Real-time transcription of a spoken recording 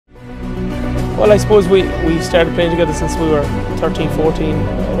Well, I suppose we started playing together since we were 13, 14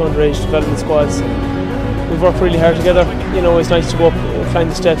 underage development squads. We've worked really hard together. You know, it's nice to go up, climb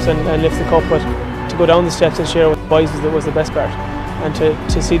the steps and lift the cup, but to go down the steps and share with the boys was the best part. And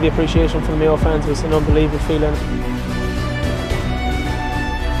to see the appreciation from the Mayo fans was an unbelievable feeling.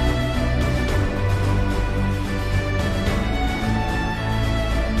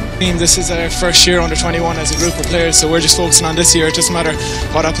 This is our first year under 21 as a group of players, so we're just focusing on this year. It doesn't matter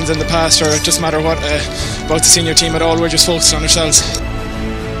what happens in the past, or it doesn't matter what about the senior team at all. We're just focusing on ourselves.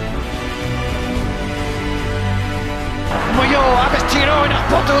 Mayo agus tiro nach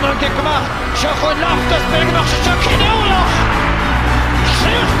potún an gicma shachon laftas bergmach shakinolach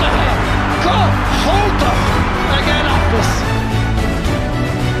shirta go holta again aftas.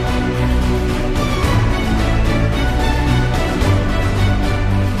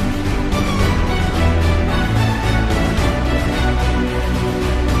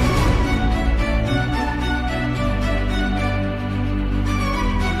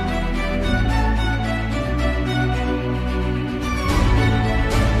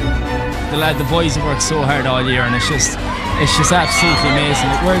 The boys have worked so hard all year, and it's just absolutely amazing.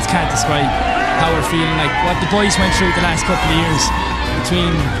 Like, words can't describe how we're feeling. Like what the boys went through the last couple of years,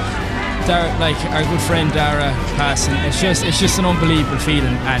 between our good friend Darragh passing. It's just an unbelievable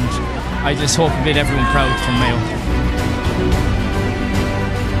feeling, and I just hope we made everyone proud from Mayo.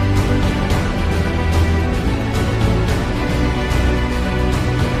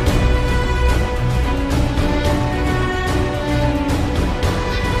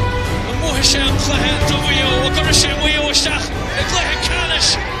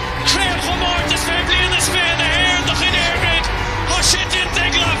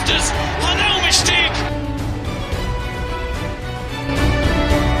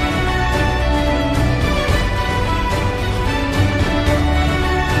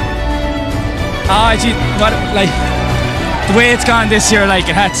 Gee, the way it's gone this year, it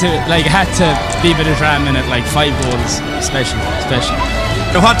had to be a bit of drama in it. 5 goals, special.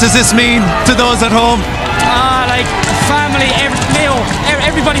 What does this mean to those at home? Family,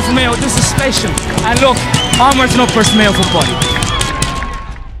 everybody from Mayo. This is special. And look, onwards and upwards to Mayo football.